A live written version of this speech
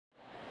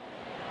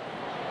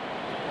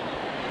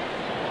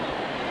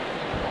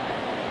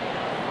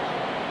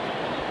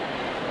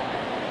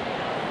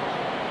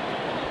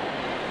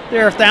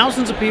There are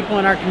thousands of people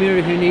in our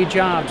community who need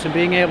jobs, and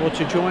being able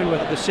to join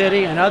with the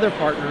city and other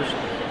partners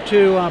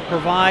to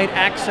provide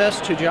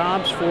access to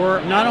jobs for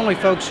not only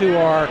folks who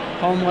are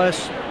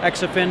homeless,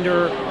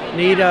 ex-offender,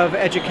 need of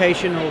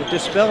educational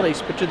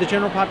disabilities, but to the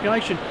general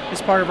population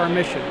is part of our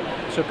mission.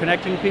 So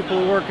connecting people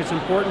to work is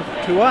important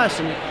to us,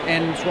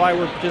 and it's why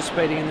we're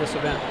participating in this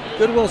event.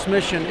 Goodwill's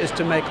mission is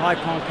to make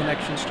lifelong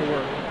connections to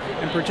work.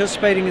 And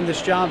participating in this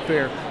job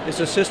fair is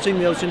assisting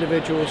those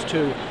individuals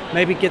to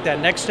maybe get that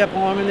next step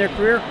along in their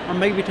career, or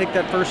maybe take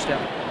that first step.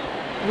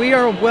 We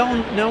are a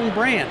well-known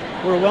brand.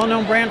 We're a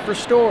well-known brand for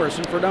stores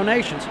and for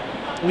donations.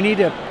 We need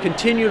to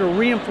continue to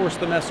reinforce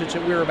the message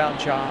that we're about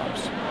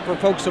jobs for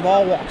folks of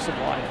all walks of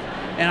life.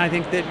 And I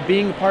think that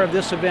being a part of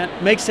this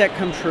event makes that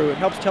come true. It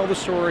helps tell the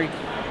story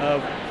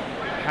of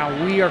how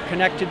we are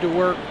connected to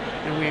work,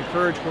 and we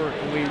encourage work,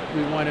 and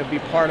we want to be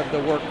part of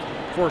the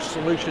workforce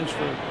solutions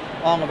for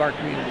all of our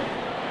community.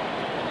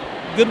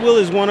 Goodwill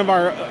is one of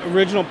our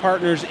original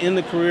partners in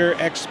the Career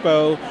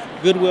Expo.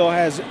 Goodwill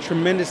has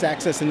tremendous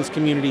access in this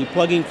community,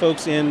 plugging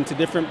folks into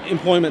different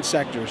employment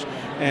sectors.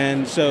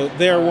 And so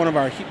they're one of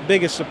our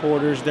biggest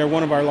supporters. They're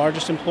one of our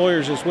largest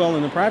employers as well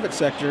in the private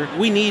sector.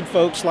 We need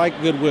folks like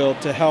Goodwill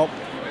to help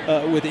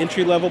with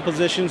entry-level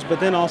positions, but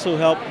then also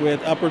help with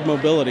upward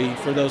mobility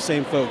for those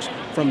same folks,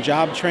 from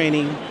job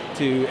training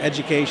to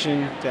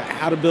education to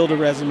how to build a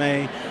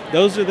resume.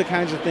 Those are the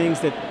kinds of things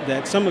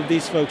that some of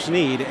these folks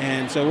need,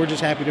 and so we're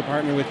just happy to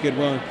partner with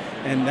Goodwill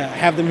and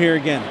have them here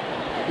again.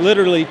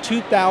 Literally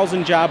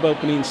 2,000 job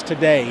openings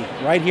today,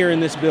 right here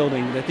in this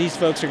building, that these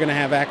folks are going to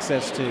have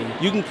access to.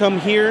 You can come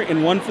here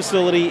in one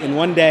facility, in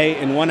one day,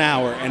 in 1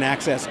 hour, and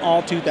access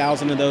all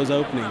 2,000 of those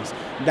openings.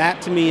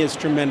 That, to me, is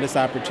tremendous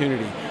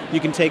opportunity. You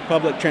can take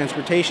public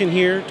transportation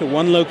here to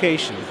one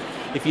location.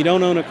 If you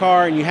don't own a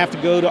car and you have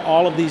to go to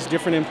all of these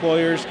different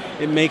employers,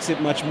 it makes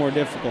it much more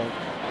difficult.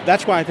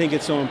 That's why I think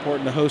it's so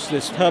important to host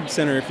this hub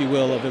center, if you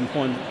will, of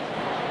employment.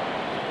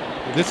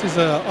 This is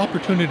an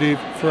opportunity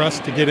for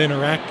us to get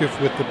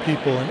interactive with the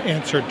people and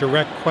answer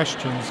direct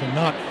questions and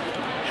not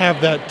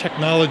have that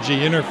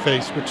technology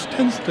interface, which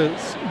tends to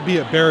be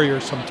a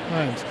barrier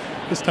sometimes.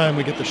 This time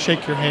we get to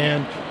shake your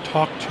hand,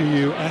 talk to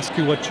you, ask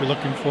you what you're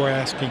looking for,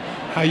 asking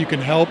how you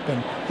can help,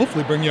 and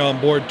hopefully bring you on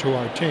board to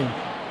our team.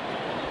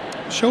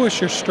 Show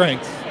us your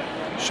strengths.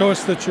 Show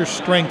us that your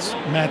strengths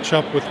match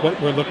up with what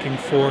we're looking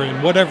for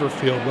in whatever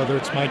field, whether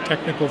it's my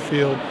technical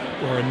field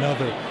or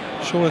another.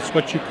 Show us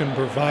what you can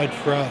provide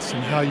for us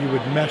and how you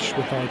would mesh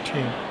with our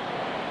team.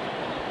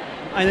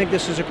 I think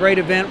this is a great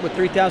event with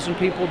 3,000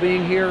 people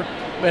being here,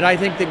 but I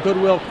think that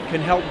Goodwill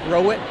can help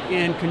grow it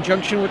in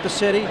conjunction with the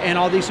city and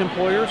all these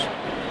employers.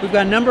 We've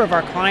got a number of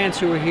our clients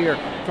who are here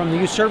from the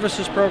Youth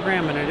Services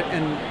Program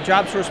and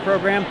Job Source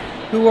Program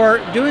who are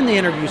doing the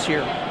interviews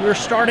here. We're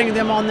starting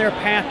them on their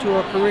path to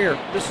a career.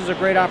 This is a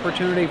great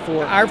opportunity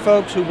for our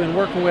folks who've been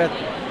working with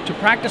to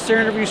practice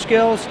their interview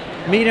skills,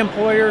 meet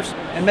employers,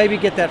 and maybe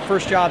get that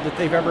first job that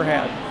they've ever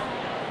had.